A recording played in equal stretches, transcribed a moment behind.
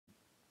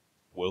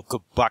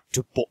Welcome back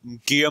to Bottom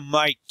Gear,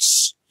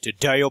 mates.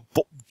 Today on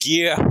Bottom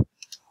Gear,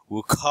 we're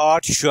a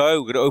card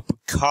show. We're gonna open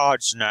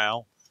cards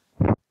now.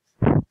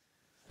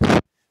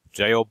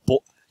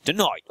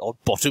 Tonight on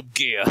Bottom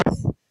Gear.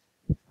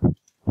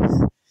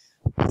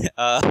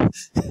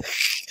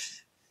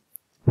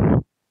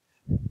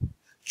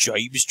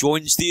 James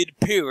joins the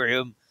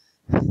Imperium.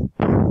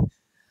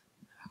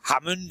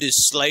 Hammond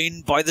is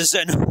slain by the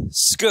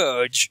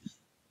Scourge.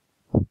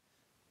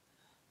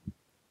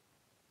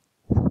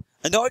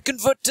 And I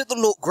converted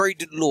the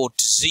Graded Lord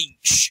to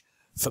Zinch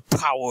for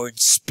power and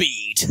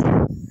speed.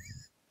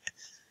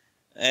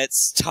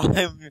 It's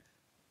time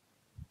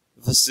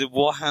for some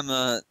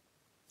Warhammer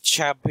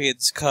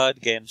Champions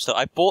card game. So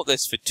I bought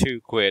this for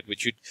 £2,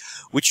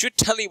 which should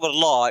tell you a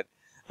lot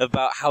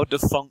about how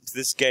defunct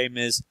this game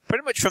is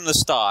pretty much from the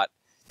start.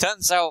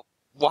 Turns out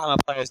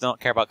Warhammer players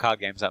don't care about card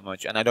games that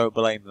much, and I don't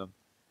blame them.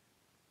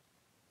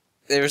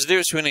 There is a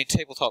difference between a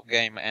tabletop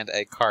game and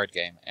a card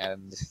game,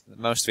 and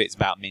most of it's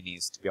about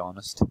minis, to be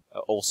honest.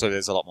 Also,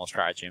 there's a lot more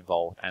strategy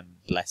involved and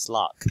less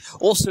luck.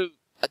 Also,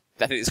 I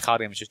think this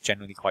card game is just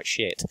generally quite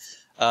shit.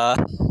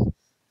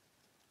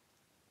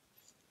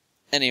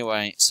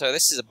 Anyway, so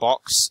this is a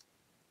box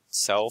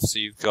itself, so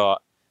you've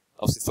got,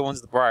 obviously, Thorns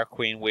of the Briar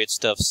Queen, weird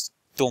stuff,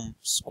 Storm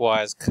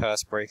Squires,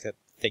 Cursebreaker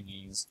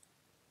thingies,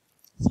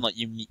 some like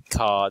unique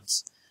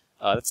cards.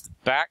 That's the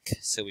back,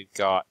 so we've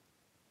got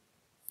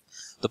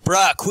the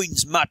Briar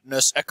Queen's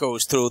madness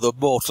echoes through the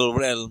mortal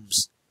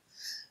realms.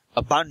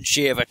 A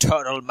banshee of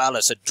eternal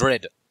malice and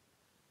dread.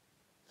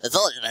 The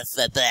thought of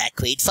the Briar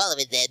Queen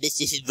following their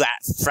mistress in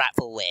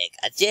frightful wake.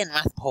 A gin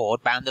wrath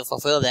horde bound to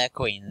fulfill their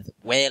queen's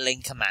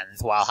wailing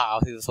commands while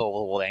half who saw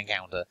all they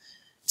encounter.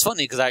 It's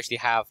funny because I actually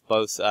have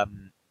both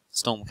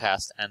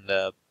Stormcast and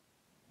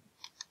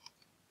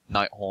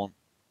Nighthaunt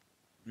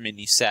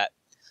mini set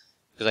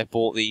because I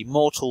bought the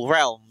Mortal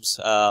Realms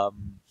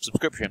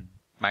subscription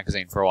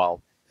magazine for a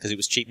while because it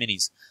was cheap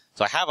minis.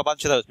 So I have a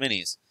bunch of those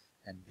minis,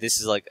 and this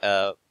is like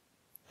a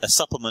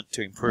supplement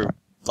to improve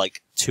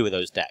like 2 of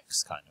those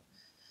decks, kind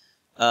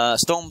of.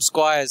 Storm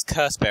Squire's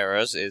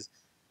Cursebearers is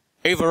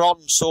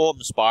Averon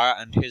Stormspire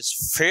and his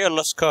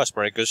fearless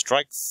Cursebreakers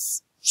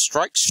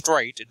strike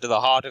straight into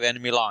the heart of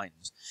enemy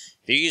lines.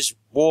 These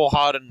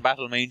war-hardened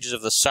battle mages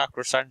of the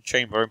Sacrosanct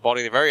Chamber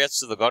embody the very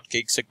essence of the god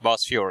King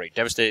Sigmar's fury,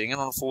 devastating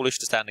and unfoolish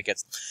to stand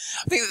against them.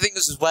 I think the thing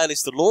is as well is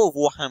the lore of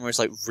Warhammer is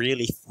like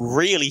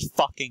really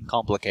fucking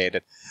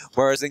complicated.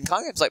 Whereas in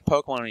kind of games like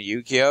Pokemon and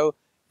Yu-Gi-Oh,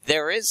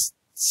 there is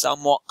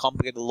somewhat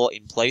complicated lore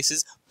in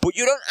places, but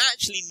you don't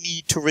actually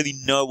need to really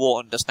know or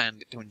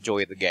understand it to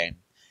enjoy the game.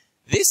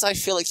 This, I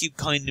feel like you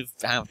kind of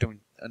have to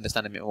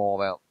understand a bit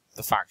more about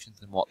the factions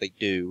and what they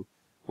do,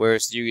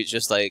 whereas you it's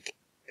just like,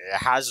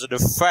 it has an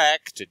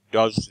effect, it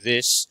does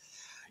this.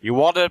 You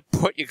want to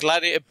put your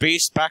Gladiator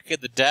Beast back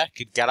in the deck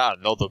and get out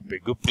another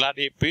bigger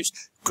Gladiator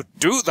Beast? You could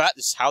do that,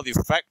 this is how the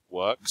effect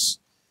works.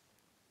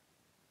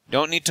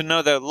 Don't need to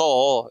know their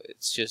lore,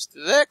 it's just,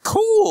 they're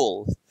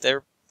cool!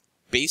 They're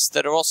beasts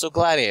that are also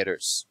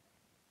gladiators.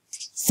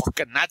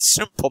 Fucking that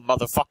simple,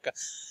 motherfucker!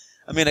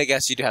 I mean, I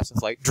guess you do have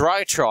stuff like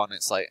Drytron,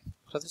 it's like,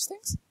 what are those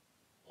things?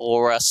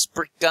 Or,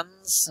 Sprit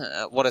Guns?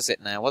 What is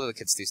it now? What do the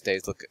kids these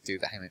days do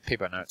the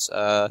paper notes?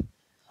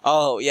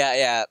 Oh,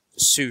 yeah,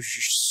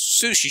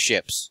 sushi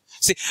ships.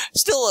 See,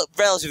 still a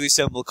relatively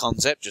simple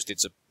concept, just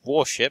it's a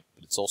warship,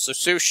 but it's also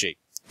sushi.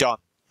 Done.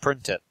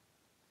 Print it.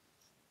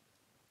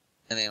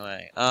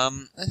 Anyway,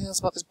 anything else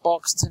about this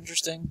box that's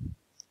interesting?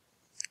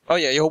 Oh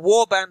yeah, your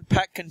warband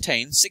pack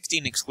contains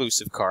 16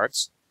 exclusive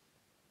cards.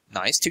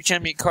 Nice. 2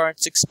 champion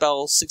cards, 6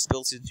 spells, 6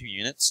 abilities, and 2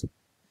 units.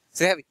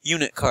 So they have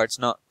unit cards,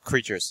 not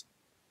creatures.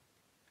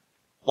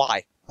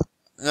 Why?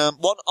 1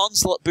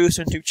 Onslaught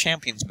booster and 2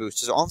 Champions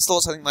boosters.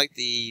 Onslaught's, I think, like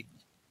the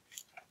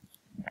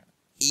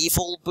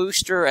evil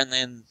booster, and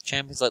then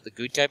Champions like the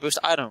good guy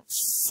booster. I don't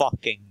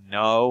fucking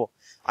know.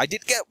 I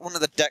did get one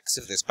of the decks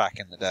of this back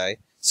in the day.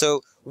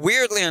 So,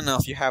 weirdly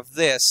enough, you have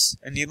this,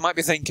 and you might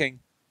be thinking,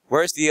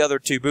 where's the other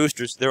 2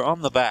 boosters? They're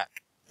on the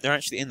back. They're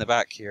actually in the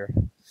back here,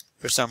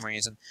 for some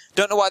reason.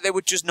 Don't know why they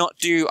would just not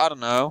do, I don't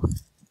know.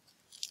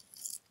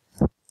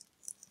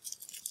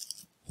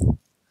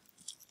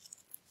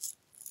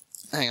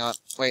 Hang on,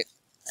 wait.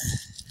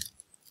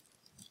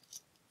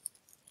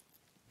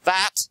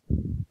 That?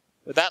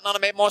 Would that not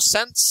have made more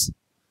sense?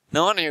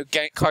 No wonder your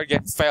card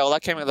game failed. I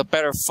came up with a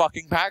better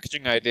fucking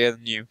packaging idea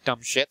than you,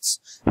 dumb shits.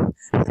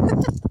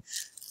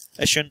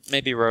 I shouldn't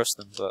maybe roast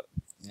them, but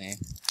yeah.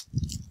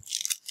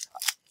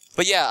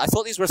 But yeah, I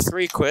thought these were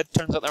 £3.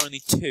 Turns out they're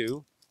only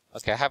 2.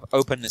 Okay, I have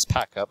opened this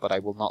pack up, but I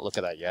will not look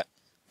at that yet.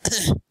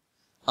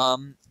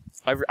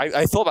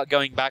 I thought about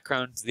going back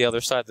around to the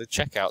other side of the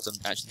checkouts and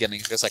actually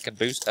getting a second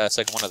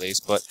one of these,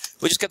 but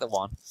we'll just get the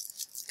one.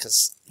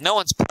 Because no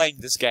one's playing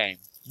this game.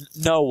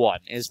 No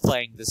one is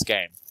playing this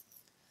game.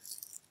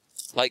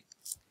 Like,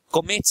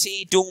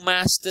 Committee, Duel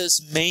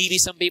Masters, maybe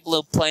some people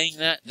are playing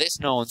that.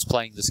 No one's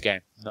playing this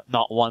game.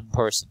 Not one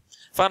person.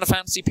 Final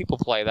Fantasy, people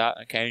play that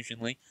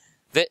occasionally.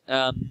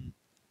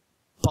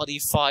 Body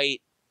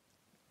Fight,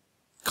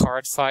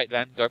 Card Fight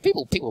Vanguard.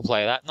 People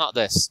play that. Not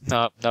this.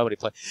 No, nobody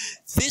play.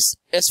 This,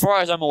 as far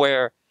as I'm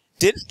aware,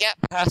 didn't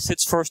get past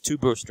its first 2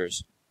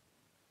 boosters.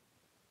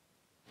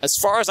 As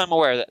far as I'm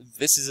aware,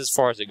 this is as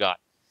far as it got.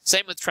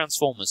 Same with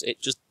Transformers.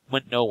 It just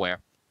went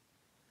nowhere.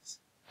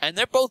 And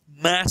they're both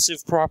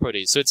massive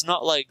properties, so it's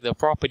not like the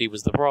property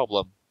was the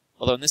problem.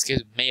 Although in this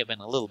case, it may have been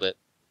a little bit.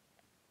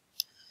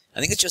 I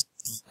think it's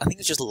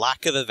just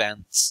lack of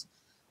events,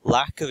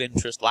 lack of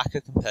interest, lack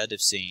of competitive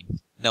scene.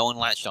 No one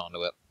latched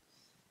onto it.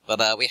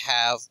 But we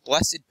have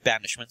Blessed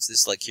Banishments.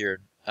 This is like your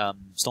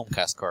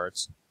Stormcast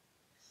cards.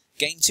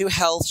 Gain 2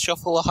 health,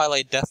 shuffle a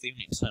highlight death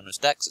unit to owner's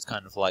decks. It's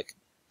kind of like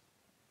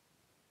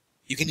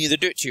you can either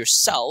do it to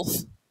yourself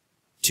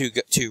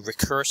to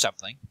recur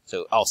something.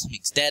 So, oh,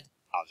 something's dead.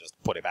 I'll just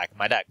put it back in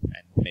my deck,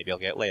 and maybe I'll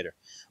get it later.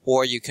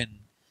 Or you can,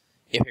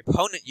 if your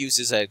opponent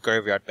uses a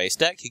graveyard-based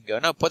deck, you can go,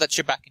 no, put that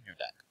shit back in your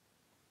deck.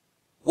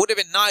 Would have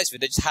been nice if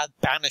they just had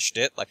banished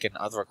it, like in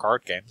other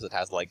card games that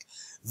has, like,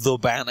 the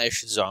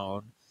Banish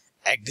Zone,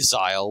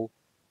 Exile.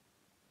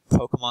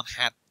 Pokemon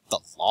had the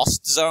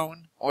Lost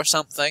Zone, or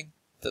something.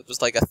 That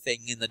was, like, a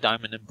thing in the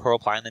Diamond and Pearl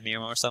Platinum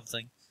era or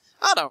something.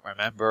 I don't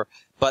remember,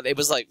 but it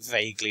was, like,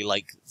 vaguely,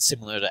 like,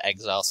 similar to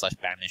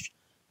Exile/Banish.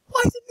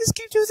 Why didn't this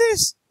game do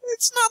this?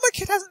 It's not like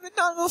it hasn't been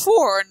done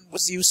before and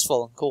was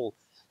useful and cool.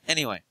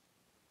 Anyway.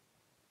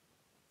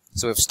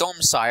 So we have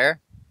Stormsire.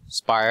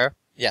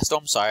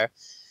 Stormsire.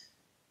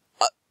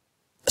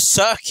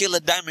 Circular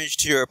damage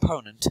to your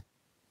opponent.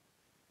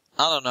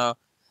 I don't know.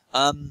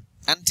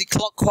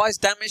 Anti-clockwise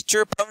damage to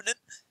your opponent.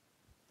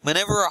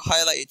 Whenever a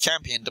highlighted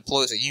champion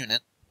deploys a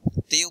unit,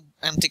 deal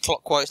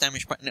anti-clockwise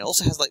damage. And it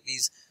also has like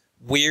these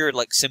weird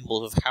like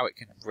symbols of how it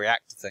can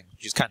react to things,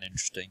 which is kind of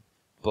interesting.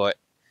 But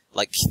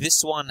like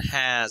this one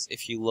has,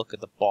 if you look at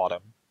the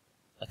bottom,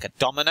 like a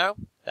domino,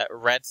 that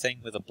red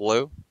thing with a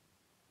blue.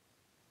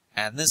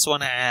 And this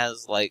one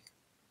has like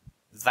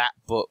that,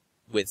 but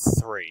with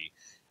 3.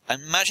 I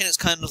imagine it's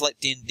kind of like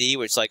D&D,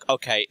 where it's like,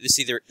 okay, this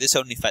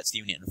only affects the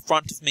unit in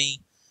front of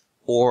me,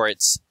 or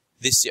it's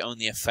this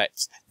only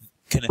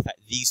can affect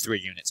these 3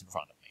 units in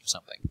front of me, or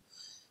something.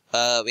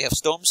 We have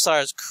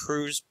Stormsire's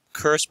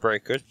Curse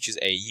Breakers, which is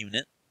a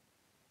unit.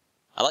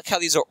 I like how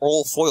these are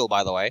all foil,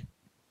 by the way.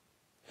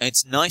 And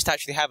it's nice to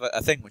actually have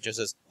a thing which just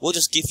says, we'll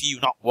just give you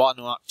not 1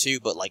 or not 2,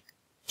 but like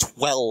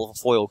 12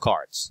 foil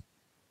cards.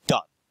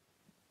 Done.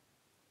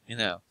 You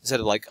know,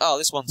 instead of like, oh,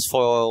 this one's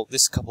foil,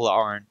 this couple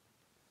aren't.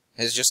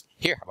 It's just,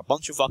 here, have a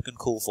bunch of fucking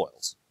cool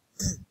foils.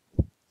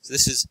 So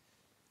this is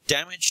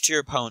damage to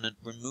your opponent,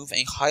 remove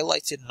a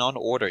highlighted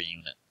non-order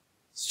unit.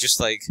 It's just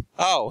like,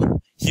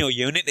 oh, your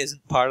unit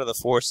isn't part of the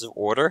forces of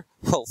order?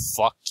 Well,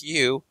 fuck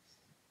you.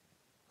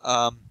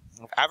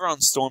 Averron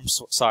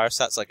Stormsire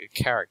stats like a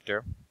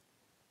character.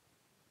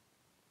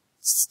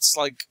 It's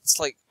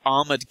like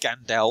Armored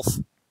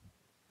Gandalf.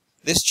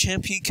 This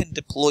champion can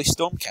deploy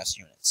Stormcast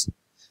units.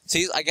 So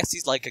I guess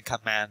he's like a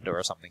commander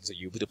or something, so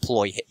you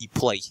play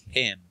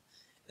him,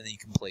 and then you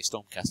can play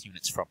Stormcast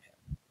units from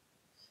him.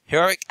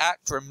 Heroic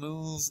Act,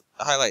 remove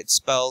highlighted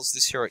spells.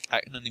 This Heroic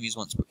Act can only be used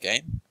once per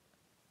game.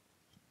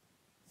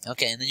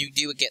 Okay, and then you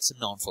do get some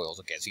non-foils.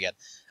 Okay, so you get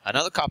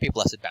another copy of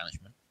Blessed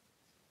Banishment.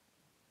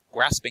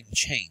 Grasping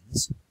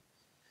Chains.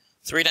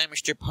 3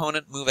 damage to your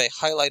opponent, move a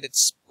highlighted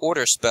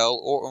order spell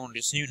or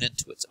owner's unit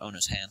to its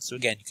owner's hand. So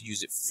again, you can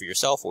use it for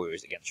yourself or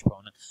use it against your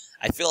opponent.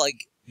 I feel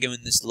like,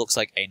 given this looks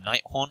like a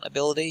Nighthaunt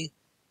ability,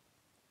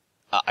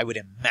 I would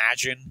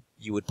imagine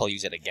you would probably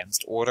use it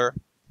against order.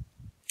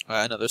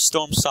 Another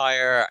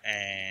Stormsire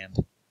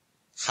and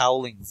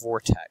Howling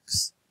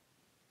Vortex,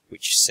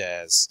 which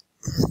says,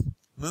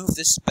 move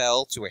this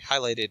spell to a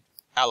highlighted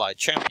allied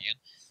champion,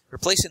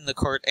 replacing the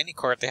card any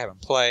card they have in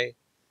play.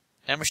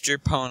 Damage to your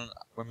opponent,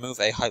 remove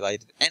a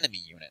highlighted enemy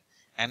unit.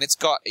 And it's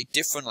got a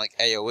different, like,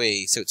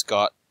 AoE, so it's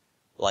got,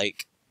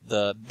 like,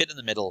 the bit in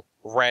the middle,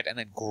 red, and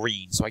then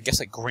green. So I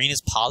guess, like, green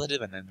is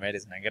positive, and then red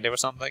is negative or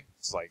something.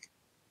 It's like,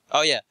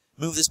 oh yeah,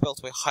 move this spell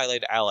to a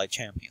highlighted allied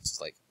champion. So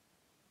it's like,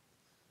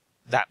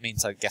 that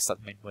means, I guess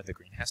that's where the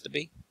green has to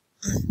be.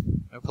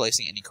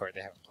 Replacing any card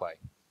they have in play.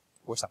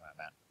 Or something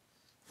like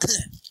that.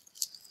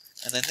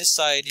 And then this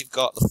side, you've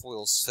got the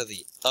foils for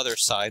the other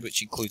side,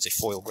 which includes a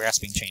foil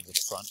Grasping Chains at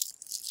the front.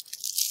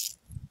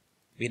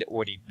 We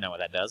already know what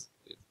that does.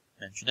 We've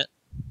mentioned it.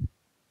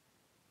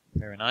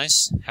 Very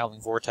nice.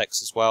 Howling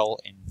Vortex as well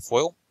in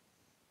foil.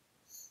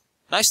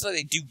 Nice that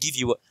they do give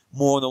you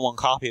more than one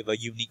copy of a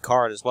unique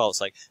card as well. It's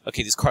like,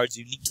 okay, this card's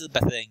unique to the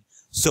thing,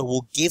 so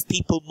we'll give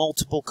people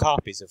multiple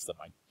copies of them.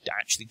 I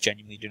actually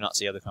genuinely do not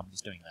see other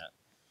companies doing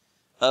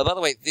that. By the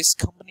way, this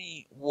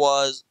company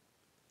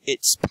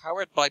it's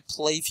powered by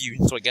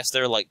Playview, so I guess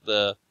they're like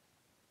the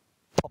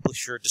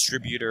publisher,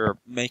 distributor,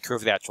 maker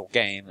of the actual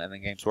game, and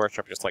then Games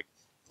Workshop just like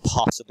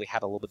possibly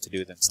had a little bit to do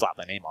with it and slapped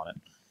their name on it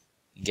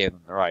and gave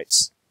them the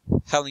rights.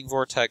 Howling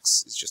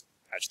Vortex is just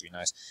actually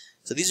nice.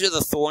 So these are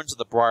the Thorns of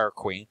the Briar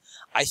Queen.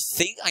 I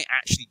think I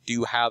actually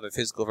do have a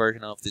physical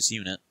version of this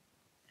unit.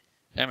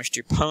 Damage to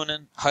your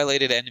opponent.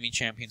 Highlighted enemy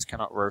champions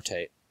cannot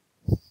rotate.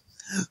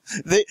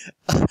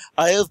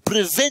 I have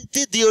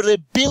prevented your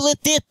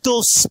ability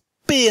to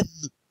spin!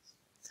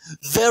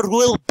 There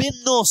will be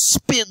no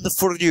spin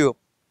for you!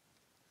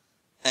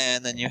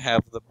 And then you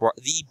have the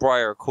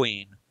Briar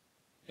Queen,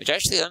 which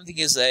actually I don't think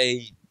is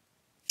a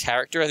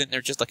character. I think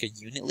they're just like a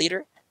unit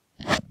leader.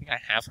 I think I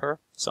have her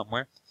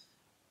somewhere.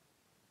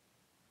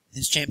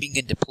 This champion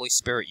can deploy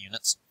spirit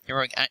units.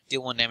 Heroic act,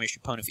 deal 1 damage to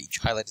opponent for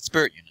each highlighted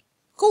spirit unit.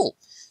 Cool.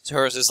 So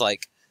hers is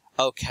like,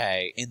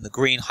 okay, in the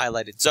green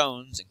highlighted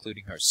zones,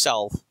 including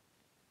herself,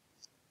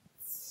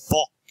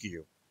 fuck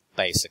you,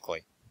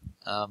 basically.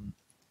 And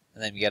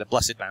then we get a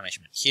Blessed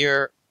Banishment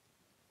here,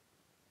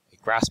 a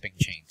Grasping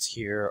Chains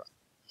here,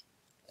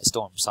 a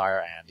Storm Sire,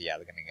 and yeah,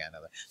 they're going to get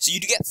another. So you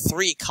do get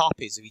 3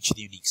 copies of each of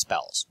the unique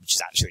spells, which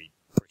is actually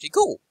pretty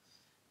cool.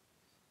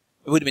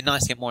 It would have been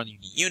nice to get more unique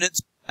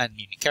units and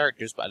unique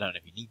characters, but I don't know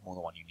if you need more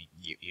than one unique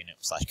unit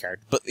 /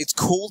 character. But it's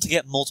cool to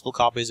get multiple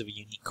copies of a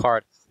unique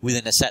card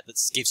within a set that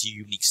gives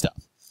you unique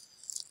stuff.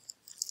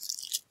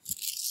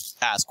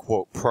 As,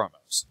 quote,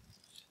 promos.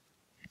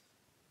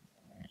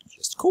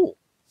 Just cool.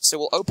 So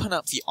we'll open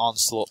up the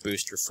Onslaught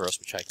booster first,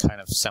 which I kind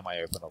of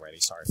semi-opened already.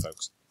 Sorry,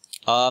 folks.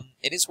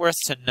 It is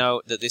worth to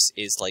note that this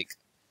is, like,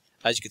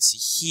 as you can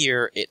see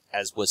here, it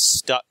was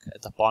stuck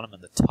at the bottom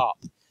and the top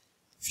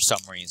for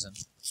some reason.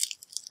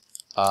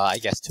 I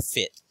guess to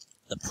fit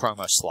the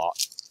promo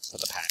slot for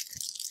the pack.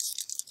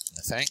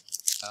 I think.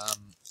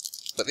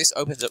 But this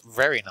opens up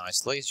very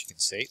nicely, as you can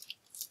see.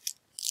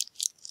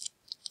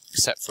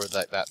 Except for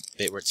that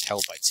bit where it's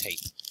held by tape.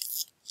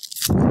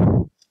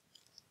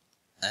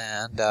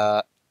 And,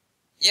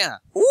 yeah.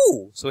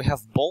 Ooh! So we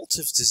have Bolt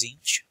of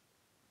Tzeentch.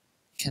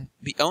 Can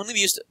only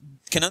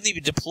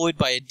be deployed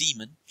by a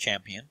demon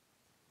champion.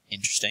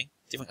 Interesting.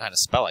 Different kind of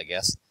spell, I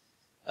guess.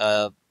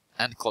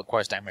 And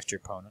clockwise damage to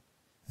your opponent.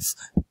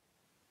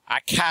 I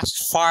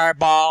cast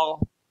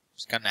Fireball.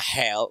 It's gonna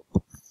help.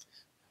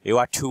 You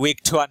are too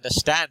weak to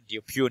understand,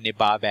 you puny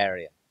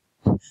barbarian.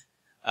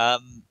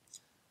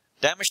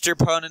 Damage to your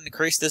opponent,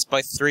 increase this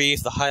by 3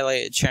 if the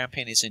highlighted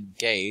champion is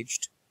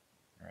engaged.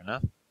 Fair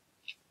enough.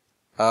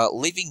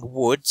 Living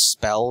Wood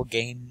spell,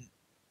 gain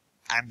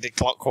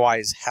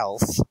anti-clockwise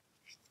health.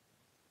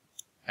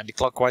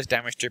 Anti-clockwise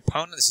damage to your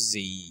opponent, this is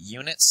the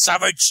unit.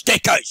 Savage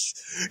Stickers!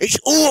 It's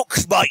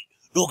orcs, mate!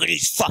 Look at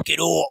these fucking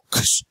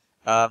orcs!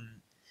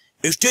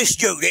 If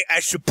this unit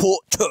has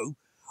support too,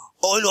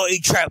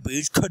 highlighted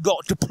champions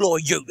cannot deploy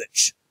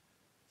units.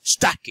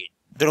 Stacking.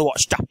 Don't know what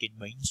stacking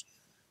means.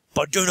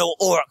 But I do know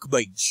what orc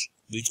means.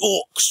 It means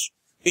orcs.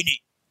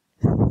 Innit?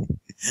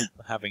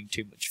 I'm having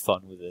too much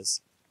fun with this.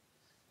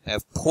 I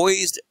have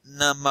Poised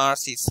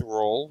Namarthi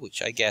Thrall,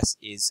 which I guess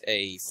is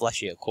a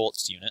Fleshy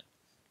Quartz unit.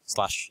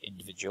 /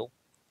 individual.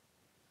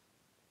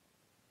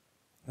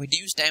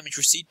 Reduce damage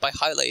received by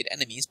highlighted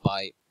enemies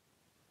by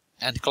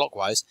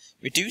anti-clockwise.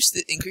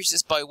 Increase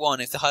this by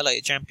 1 if the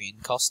highlighted champion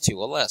costs 2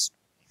 or less.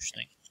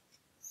 Interesting.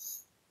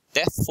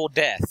 Death for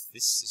Death.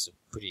 This is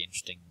a pretty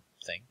interesting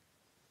thing.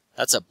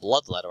 That's a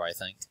blood letter, I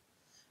think.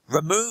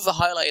 Remove a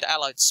highlighted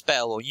allied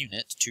spell or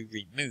unit to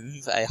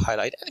remove a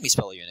highlighted enemy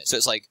spell or unit. So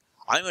it's like,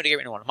 I'm going to get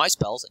rid of one of my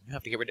spells, and you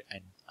have to get rid of,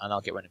 and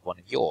I'll get rid of one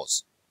of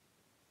yours.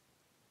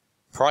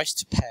 Price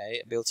to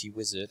pay, ability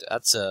wizard.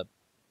 That's a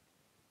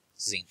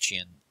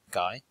Tzeentchian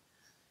guy.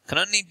 Can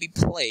only be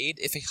played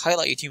if a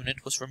highlighted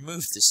unit was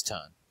removed this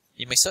turn.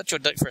 You may search your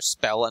deck for a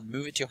spell and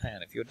move it to your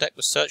hand. If your deck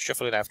was searched,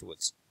 shuffle it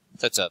afterwards.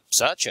 So it's a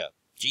searcher.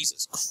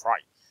 Jesus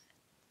Christ.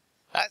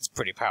 That's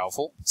pretty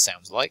powerful, it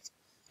sounds like.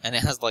 And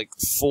it has like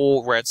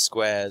 4 red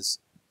squares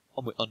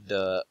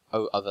under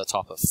the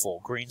top of 4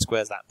 green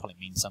squares. That probably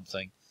means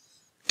something.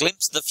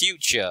 Glimpse the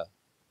Future.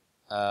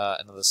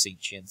 Another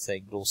Tzeentchian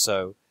thing, but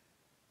also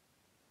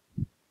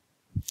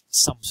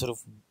some sort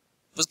of...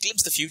 Was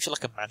Glimpse the Future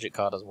like a magic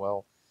card as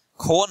well?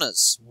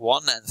 Corners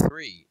 1 and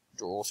 3.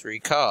 Draw 3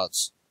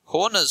 cards.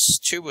 Corners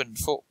 2 and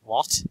 4.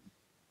 What?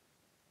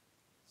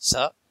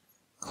 Sir?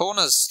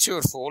 Corners 2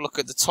 and 4. Look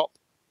at the top.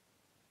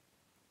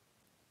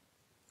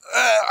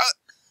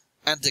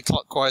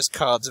 Anti-clockwise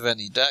cards of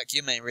any deck.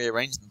 You may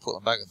rearrange them and put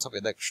them back on top of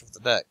your deck to shuffle the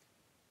deck.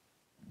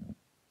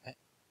 Okay.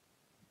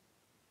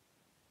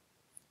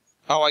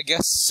 Oh, I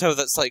guess so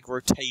that's like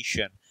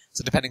rotation.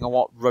 So depending on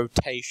what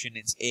rotation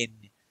it's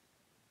in,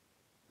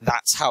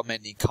 that's how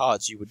many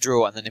cards you would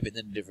draw, and then if it's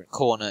in a different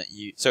corner,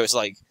 so it's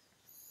like...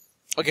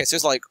 Okay, so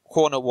it's like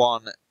corner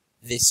 1,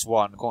 this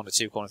one, corner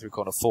 2, corner 3,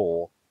 corner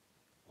 4,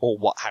 or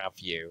what have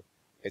you.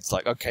 It's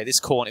like, okay, this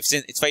corner, if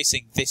it's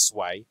facing this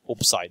way,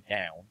 upside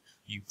down,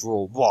 you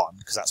draw 1,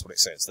 because that's what it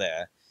says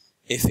there.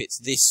 If it's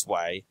this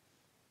way,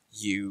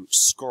 you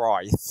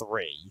scry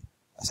 3,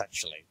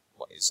 essentially.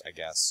 What is, I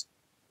guess,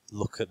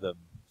 look at them,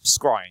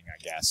 scrying,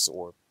 I guess,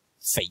 or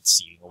fate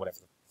sealing, or whatever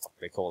the fuck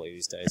they call it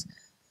these days.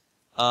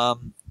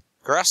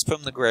 Grasp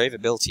from the Grave,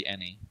 ability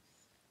any.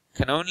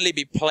 Can only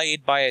be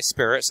played by a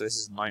spirit, so this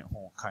is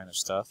Nighthawk kind of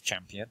stuff,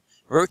 champion.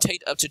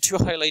 Rotate up to 2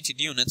 highlighted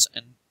units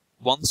and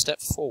 1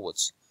 step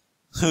forwards.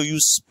 You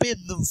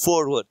spin them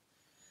forward.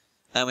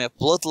 And we have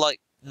Bloodlight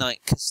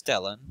Knight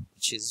Castellan,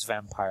 which is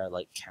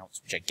vampire-like counts,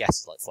 which I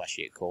guess is like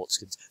Fleshy Quartz,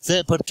 because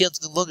vampire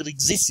counts no longer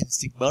exist in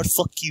Sigmar,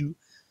 fuck you.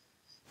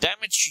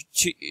 Damage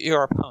to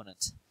your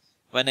opponent.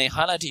 When a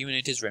highlighted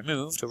unit is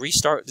removed, to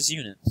restart this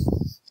unit.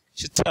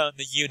 Should turn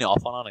the unit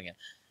off and on again.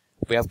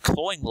 We have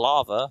Clawing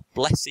Lava,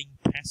 Blessing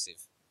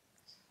passive.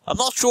 I'm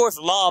not sure if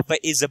lava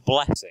is a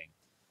blessing.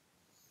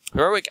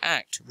 Heroic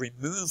Act,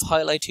 remove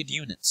highlighted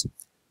units.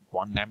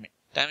 1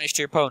 damage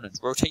to your opponent.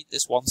 Rotate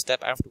this 1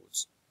 step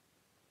afterwards.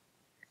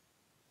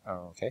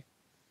 Oh, okay.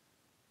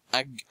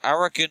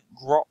 Arrogant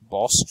Grot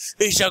Boss.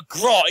 It's a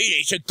grot,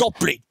 it's a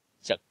goblin.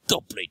 It's a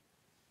goblin.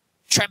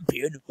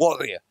 Champion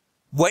Warrior.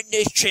 When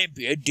this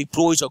champion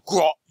deploys a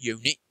grot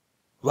unit,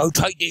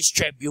 rotate this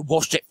champion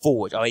 1 step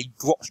forward. I mean,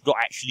 grot's not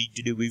actually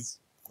to do with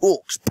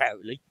orcs,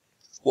 apparently.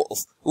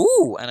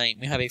 Ooh, and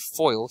we have a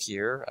foil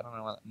here. I don't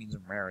know what that means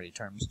in rarity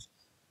terms.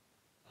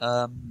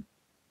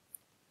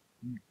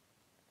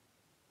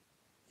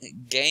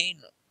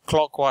 Gain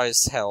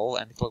clockwise hell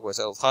and clockwise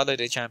health.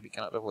 Highlighted champion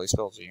cannot deploy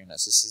spells or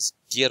units. This is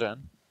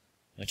Giran,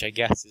 which I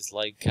guess is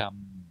like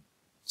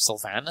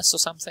Sylvanus or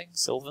something.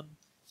 Sylvan,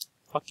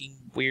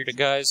 fucking weird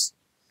guys.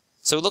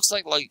 So it looks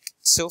like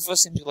silver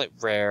seems to be like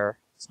rare.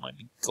 This might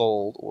be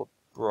gold or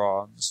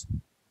bronze.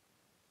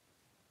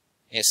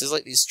 Yes, there's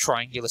like these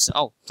triangular.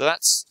 Oh,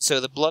 so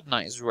the Blood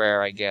Knight is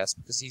rare, I guess,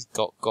 because he's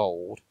got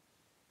gold.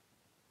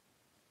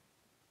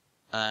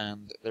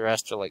 And the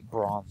rest are like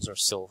bronze or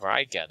silver.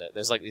 I get it.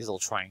 There's like these little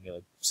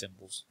triangular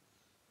symbols.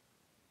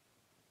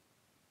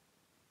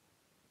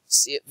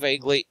 See it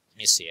vaguely?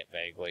 You see it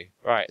vaguely.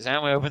 Right, so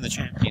now we open the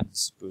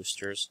Champions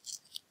boosters.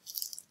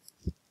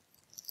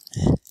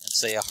 And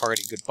say a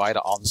hearty goodbye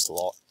to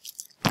Onslaught.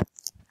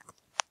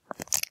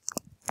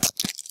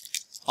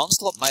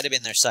 Onslaught might have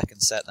been their second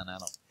set, then I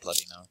don't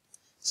bloody know.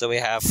 So we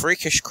have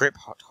Freakish Crypt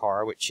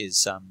Horror, which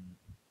is,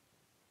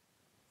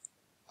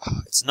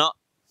 it's not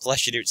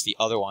Flesh Eater, it's the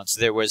other one. So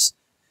there was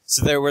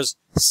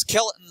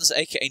Skeletons,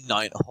 aka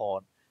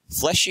Nighthaunt,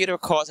 Flesh Eater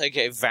Caught,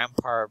 aka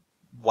Vampire,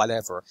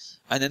 whatever,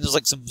 and then there's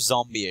like some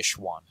zombie-ish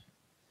one.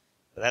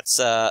 But that's,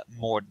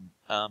 Morden.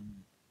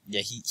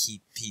 Yeah,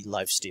 he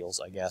lifesteals,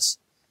 I guess.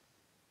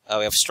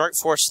 We have Strike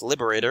Force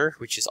Liberator,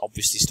 which is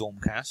obviously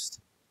Stormcast.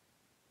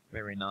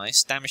 Very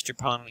nice. Damage to your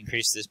opponent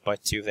increases this by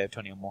 2 if they have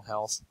 20 or more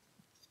health.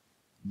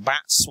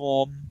 Bat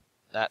Swarm,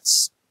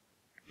 that's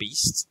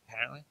Beast,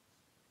 apparently.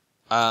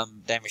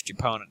 Damage to your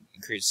opponent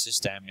increases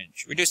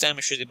damage. Reduce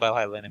damage received by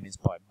high enemies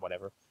by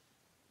whatever.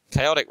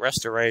 Chaotic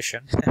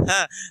Restoration.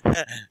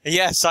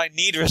 Yes, I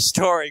need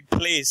restoring.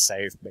 Please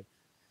save me.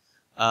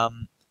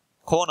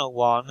 Corner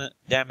 1,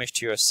 damage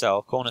to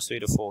yourself. Corner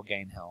 3 to 4,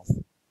 gain health.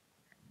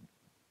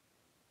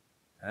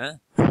 Huh?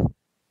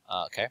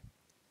 Okay.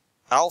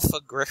 Alpha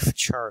Griff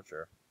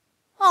Charger.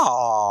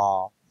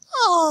 Aww.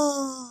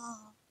 Aww.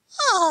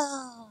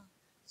 Aww.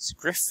 It's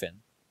Griffin.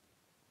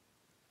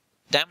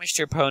 Damage to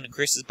your opponent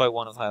increases by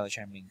 1 of highlight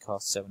champion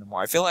cost 7 or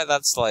more. I feel like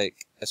that's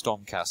like a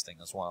storm casting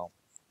as well.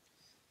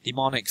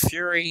 Demonic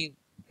Fury,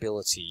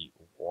 ability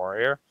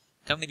warrior.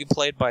 Can only be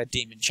played by a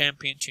demon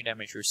champion. 2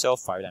 damage to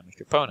yourself, 5 damage to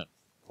your opponent.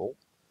 Cool.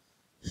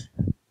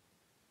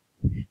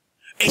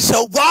 It's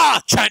a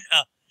war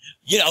chanter!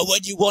 You know, when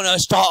you want to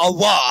start a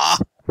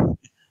war,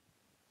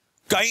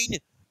 gain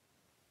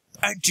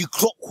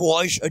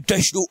anti-clockwise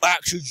additional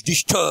actions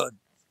this turn.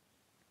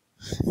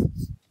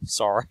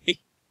 Sorry.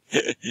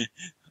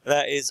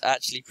 That is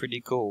actually pretty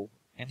cool.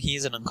 And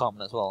he's an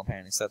uncommon as well,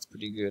 apparently, so that's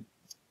pretty good.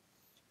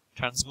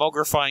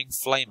 Transmogrifying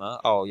Flamer.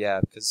 Oh,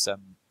 yeah, because, the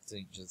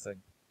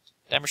thing.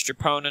 Damage to your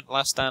opponent.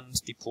 Last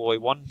stand, deploy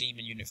 1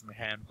 demon unit from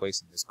your hand,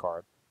 placing this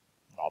card.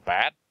 Not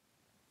bad.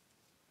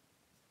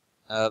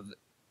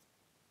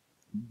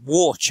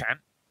 War Chant.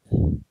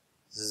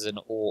 This is an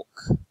orc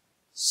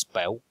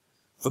spell.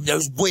 From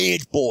those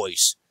weird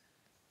boys.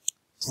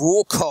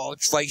 Draw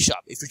cards face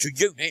up. If it's a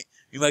unit,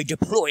 you may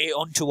deploy it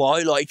onto a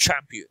highlighted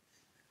champion.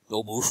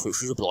 Normal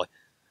restrictions apply.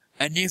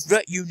 And if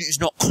that unit is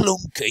not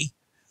clunky,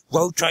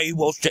 rotate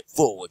 1 step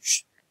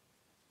forwards.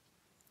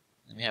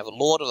 Then we have a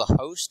Lord of the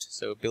Host,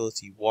 so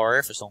ability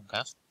Warrior for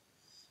Stormcast.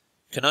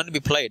 Can only be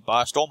played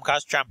by a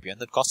Stormcast champion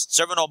that costs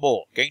 7 or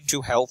more. Gain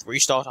 2 health,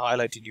 restart a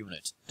highlighted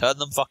unit. Turn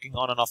them fucking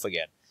on and off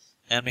again.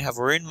 And we have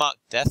Runemark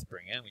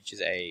Deathbringer, which is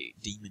a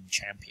demon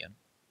champion.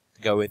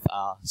 To go with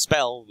our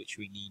spell, which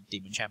we need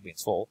demon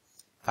champions for.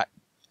 In fact,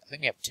 I think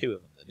we have 2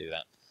 of them that do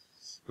that.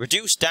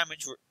 Reduce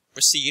damage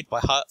received by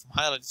from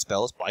highlighted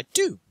spells by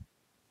 2.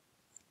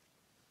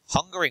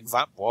 Hungering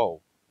Vampire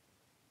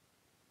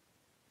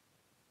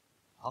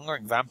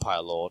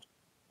Lord.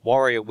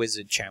 Warrior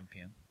Wizard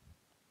Champion.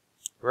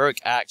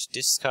 Heroic Act,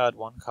 discard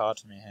 1 card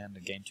from your hand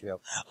and gain 2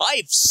 health.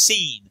 I've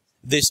seen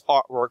this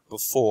artwork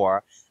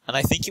before, and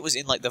I think it was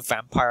in like the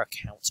Vampire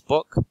Accounts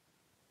book.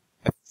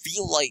 I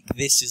feel like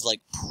this is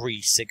like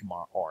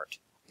pre-Sigmar art.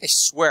 I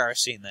swear I've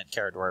seen that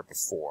character art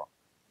before.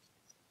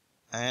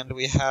 And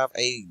we have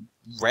a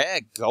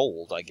rare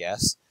gold, I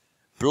guess.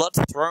 Blood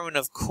Throne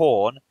of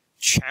Khorne,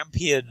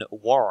 Champion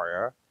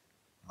Warrior.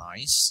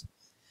 Nice.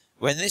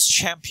 When this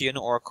champion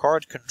or a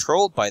card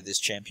controlled by this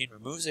champion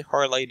removes a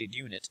highlighted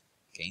unit,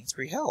 gain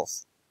 3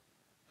 health.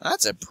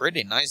 That's a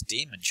pretty nice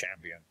demon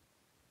champion.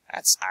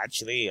 That's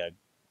actually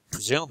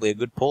presumably a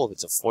good pull if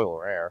it's a foil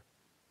rare.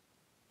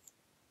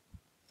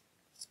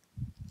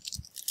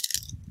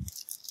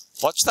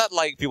 Watch that,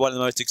 like, be one of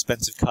the most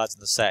expensive cards in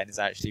the set, and it's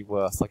actually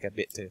worth, like, a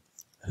bit to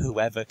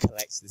whoever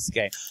collects this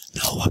game.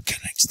 No one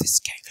collects this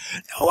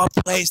game. No one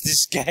plays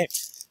this game.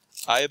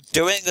 I am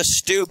doing a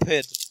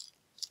stupid.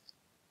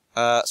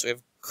 So we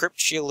have Crypt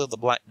Shield of the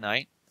Black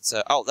Knight.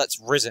 So, oh,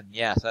 that's Risen.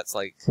 Yeah, that's,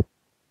 like,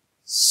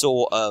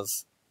 sort of,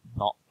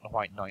 not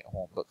quite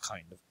Nighthorn, but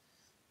kind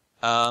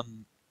of.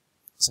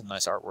 Some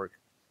nice artwork.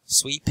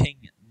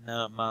 Sweeping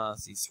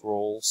Namathi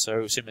Thrall.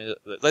 So, similar.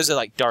 Those are,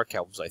 like, Dark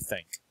Elves, I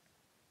think.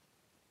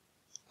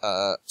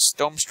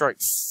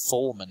 Stormstrike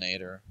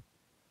Fulminator.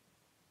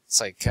 It's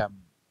like,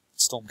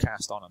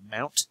 Stormcast on a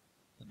mount.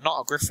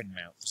 Not a Griffin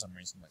mount for some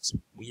reason. Like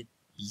some weird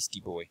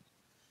beastie boy.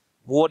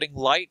 Warding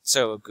Light,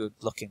 so a good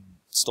looking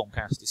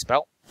Stormcasty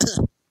spell.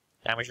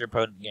 Damage your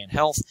opponent, gain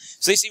health.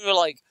 So they seem to,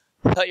 like,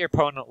 hurt your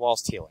opponent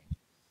whilst healing.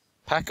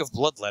 Pack of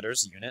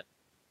Bloodletters unit.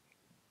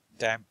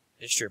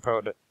 Damage your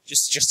opponent.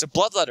 Just some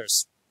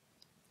Bloodletters.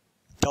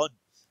 Done.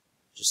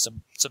 Just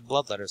some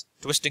Bloodletters.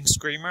 Twisting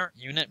Screamer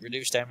unit.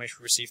 Reduce damage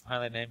received from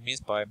highlighted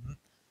enemies by...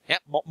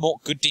 Yep, more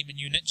good demon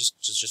unit.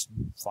 Just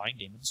flying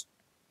demons.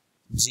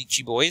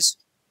 Zeechi Boys.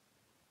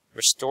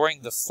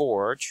 Restoring the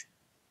Forge.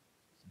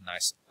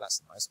 Nice.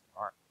 That's nice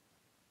art.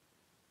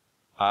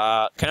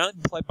 Can only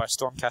be played by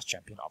Stormcast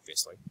Champion,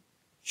 obviously.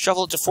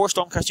 Shovel to 4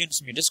 Stormcast units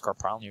from your discard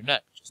pile in your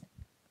deck. Just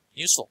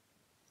useful.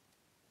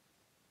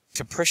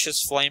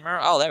 Capricious Flamer.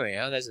 Oh, there we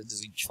go. There's a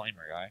Zeech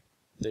Flamer guy.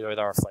 With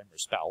our Flamer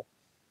spell.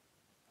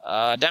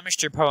 Damage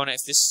to your opponent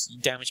if this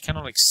damage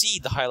cannot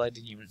exceed the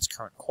highlighted unit's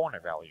current corner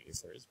value,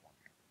 if there is one.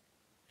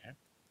 Okay.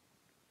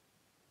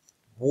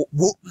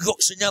 We got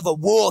another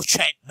war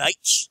chant,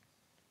 mates.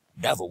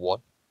 Another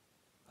one.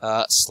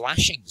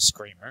 Slashing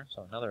Screamer.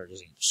 So another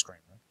Zeech Screamer.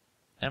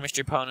 Damage to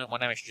your opponent, 1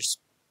 damage to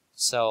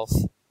yourself.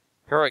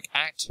 Heroic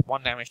Act,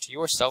 1 damage to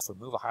yourself,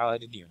 remove a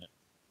highlighted unit.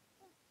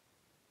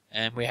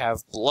 And we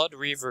have Blood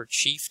Reaver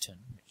Chieftain,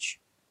 which...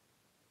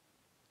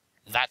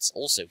 That's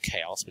also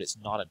Chaos, but it's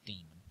not a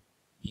demon.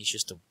 He's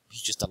just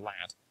a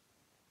lad.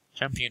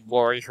 Champion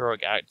Warrior,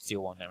 Heroic Act,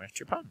 deal 1 damage to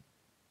your opponent.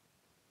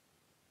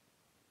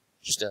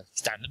 Just a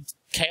standard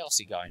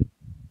Chaosy guy.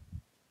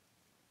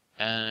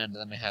 And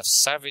then we have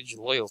Savage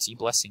Loyalty,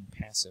 Blessing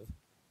passive.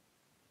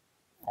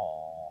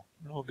 Aww,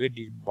 no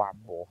goodies,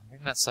 bamble. I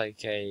think that's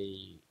like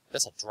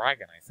that's a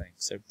dragon, I think.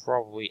 So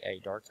probably a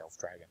Dark Elf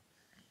dragon.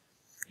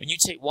 When you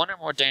take 1 or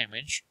more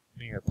damage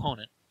from your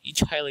opponent,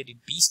 each highlighted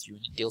beast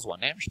unit deals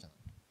 1 damage to them.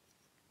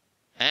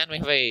 And we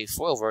have a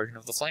foil version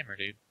of the Flamer,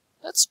 dude.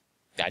 That's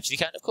actually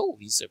kind of cool.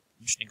 These are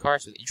interesting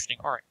cards with interesting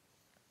art.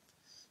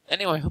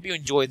 Anyway, I hope you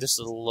enjoyed this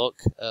little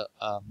look at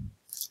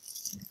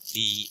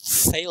the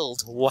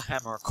failed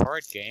Warhammer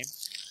card game.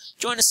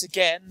 Join us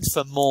again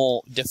for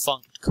more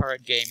Defunct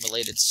card game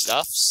related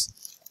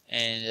stuffs.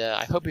 And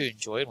I hope you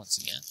enjoyed once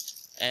again.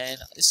 And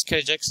this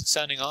is Jexak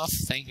signing off.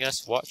 Thank you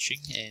guys for watching.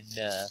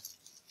 And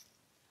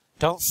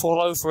don't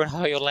fall over and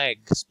hurt your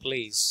legs,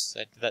 please.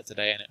 I did that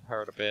today and it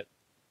hurt a bit.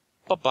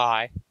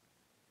 Bye-bye.